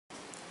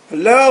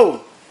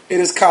Hello,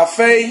 it is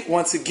Coffey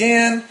once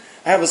again.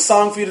 I have a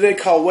song for you today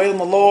called Wait on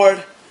the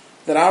Lord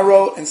that I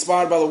wrote,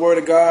 inspired by the Word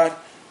of God.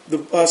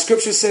 The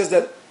scripture says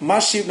that my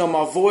sheep know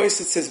my voice.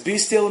 It says, be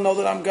still and know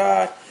that I'm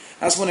God.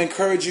 I just want to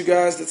encourage you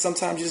guys that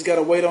sometimes you just got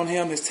to wait on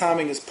Him. His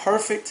timing is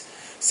perfect,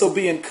 so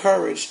be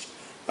encouraged.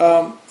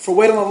 For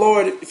Wait on the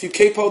Lord, if you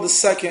capo the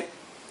second,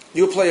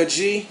 you'll play a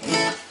G,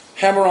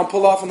 hammer on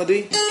pull off on the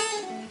D,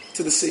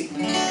 to the C.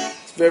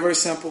 It's very, very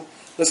simple.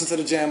 Listen to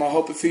the jam. I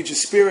hope it feeds your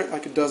spirit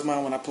like it does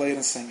mine when I play it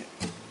and sing it.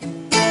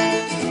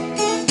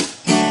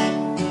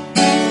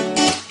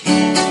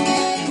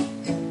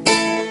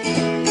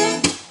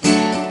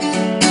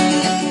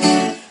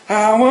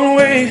 I will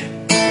wait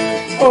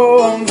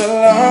on the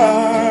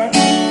Lord.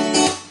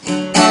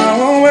 I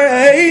will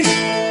wait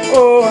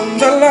on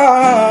the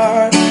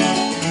Lord.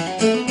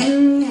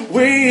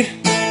 Wait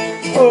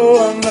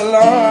on the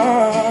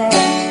Lord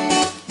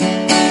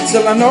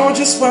till I know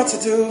just what to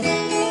do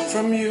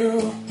from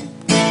you.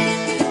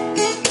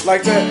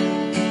 Like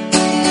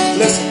that.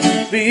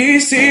 Listen. Be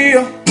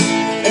still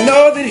and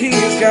know that He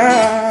is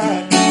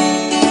God.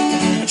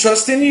 I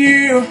trust in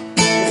you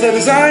with the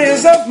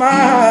desires of my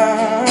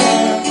heart.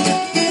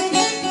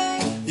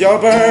 Your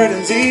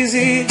burden's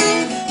easy,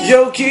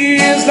 yoke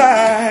is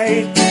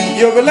light.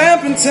 You're a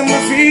lamp unto my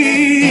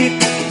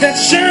feet that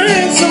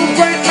shines so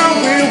bright. I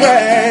will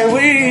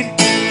wait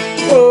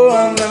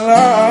on the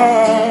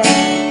Lord.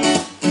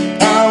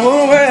 I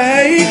will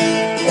wait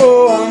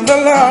on the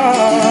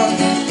Lord.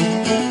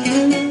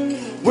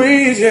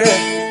 Wait,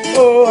 yeah,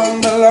 on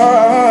the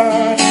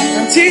Lord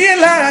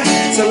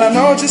till I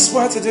know just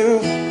what to do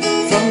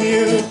from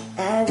you.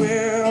 I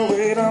will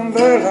wait on the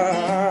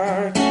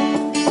Lord.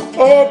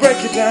 Oh, break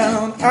it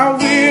down. I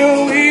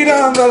will wait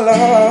on the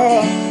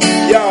Lord.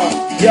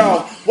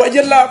 Yo, what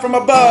you love from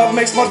above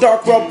makes my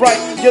dark world bright.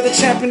 You're the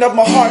champion of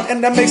my heart,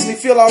 and that makes me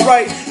feel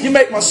alright. You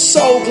make my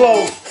soul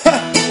glow.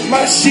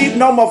 My sheep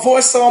know my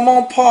voice, so I'm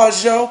on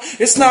pause, yo.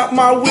 It's not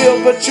my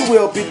will, but your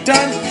will be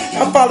done.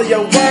 I follow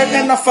your word,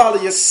 and I follow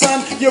your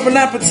son. You're a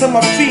lamp unto my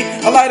feet,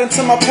 a light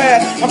unto my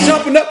path. I'm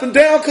jumping up and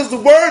down, cause the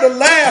word will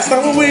last. I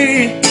will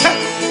wait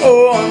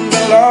on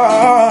the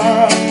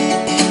Lord.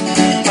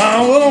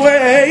 I will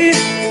wait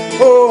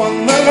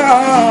on the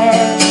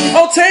Lord.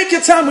 Oh, take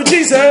your time with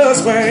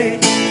Jesus, wait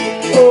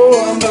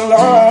on the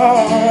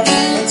Lord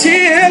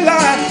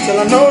till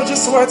I know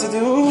just what to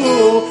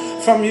do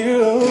from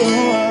you.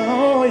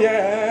 Oh,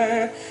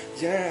 yeah,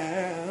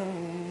 yeah.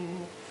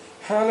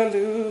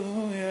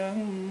 Hallelujah.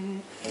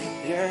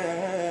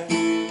 Yeah.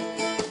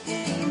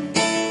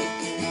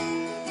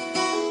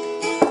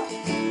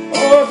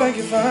 Oh, thank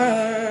you,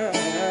 Father.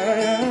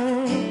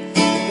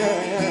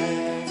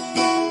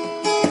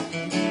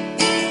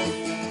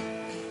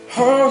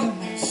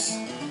 Holiness,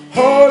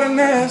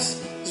 holiness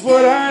is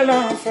what I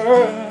long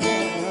for.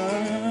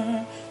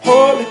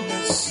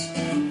 Holiness,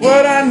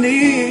 what I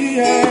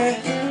need.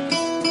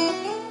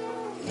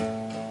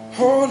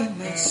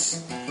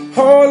 Holiness,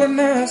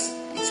 holiness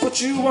is what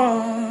you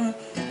want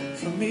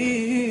from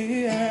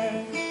me.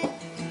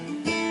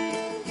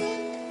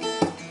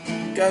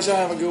 Guys, y'all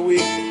have a good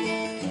week.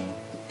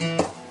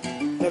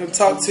 Let Him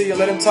talk to you.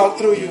 Let Him talk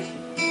through you.